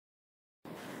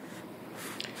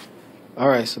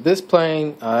Alright, so this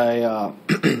plane I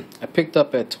I picked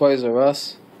up at Toys R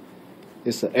Us.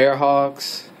 It's the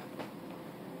Hogs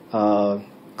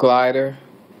Glider.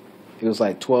 It was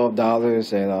like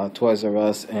 $12 at Toys R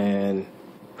Us, and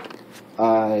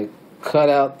I cut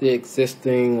out the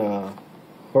existing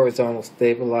horizontal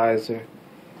stabilizer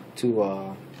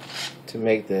to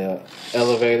make the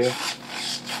elevator,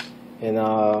 and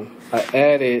I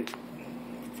added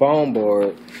foam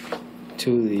board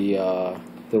to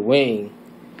the wing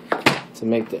to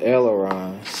make the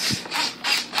ailerons.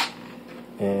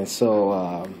 And so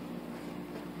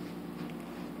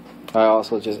I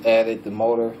also just added the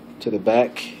motor to the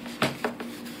back.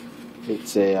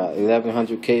 It's a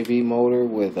 1100 kV motor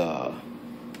with a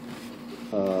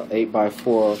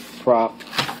 8x4 prop,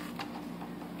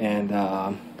 and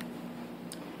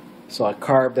so I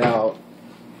carved out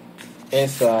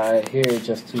inside here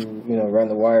just to run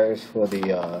the wires for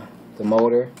the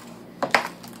motor.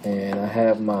 And I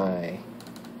have my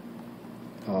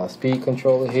speed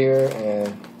controller here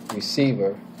and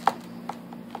receiver,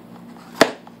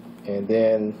 and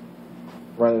then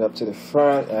running up to the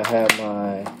front I have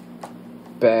my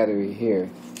battery here.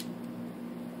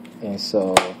 And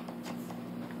so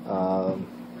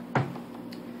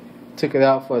took it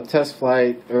out for a test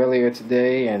flight earlier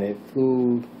today, and it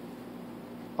flew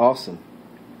awesome.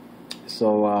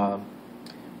 So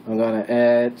I'm gonna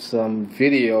add some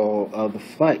video of the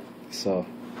flight. So,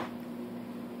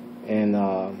 and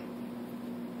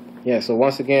yeah, so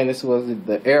once again, this was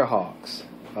the Hogs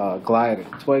Glider,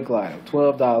 toy glider,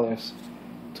 $12,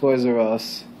 Toys R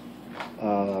Us.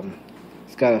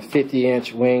 It's got a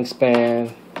 50-inch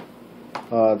wingspan.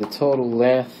 The total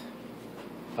length,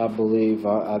 I believe,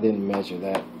 I didn't measure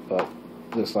that, but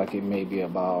looks like it may be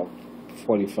about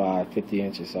 45-50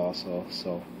 inches also.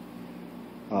 So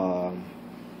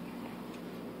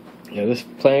yeah, this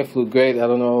plane flew great. I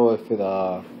don't know if it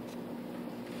I'm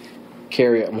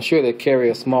sure they carry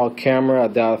a small camera. I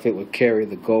doubt if it would carry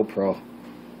the GoPro.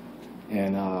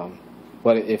 And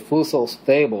but it flew so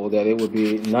stable that it would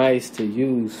be nice to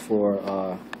use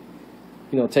for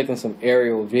taking some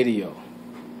aerial video.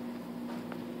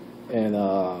 And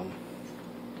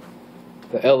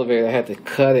the elevator, I had to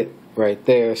cut it right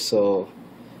there. So,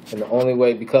 and the only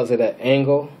way, because of that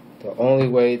angle, the only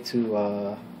way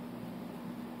to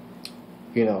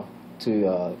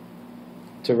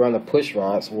to run the push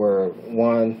rods were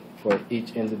one for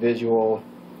each individual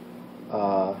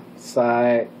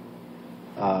side.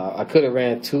 I could have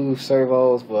ran 2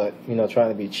 servos, but trying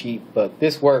to be cheap. But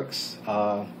this works.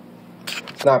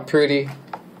 It's not pretty,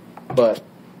 but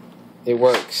it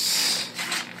works.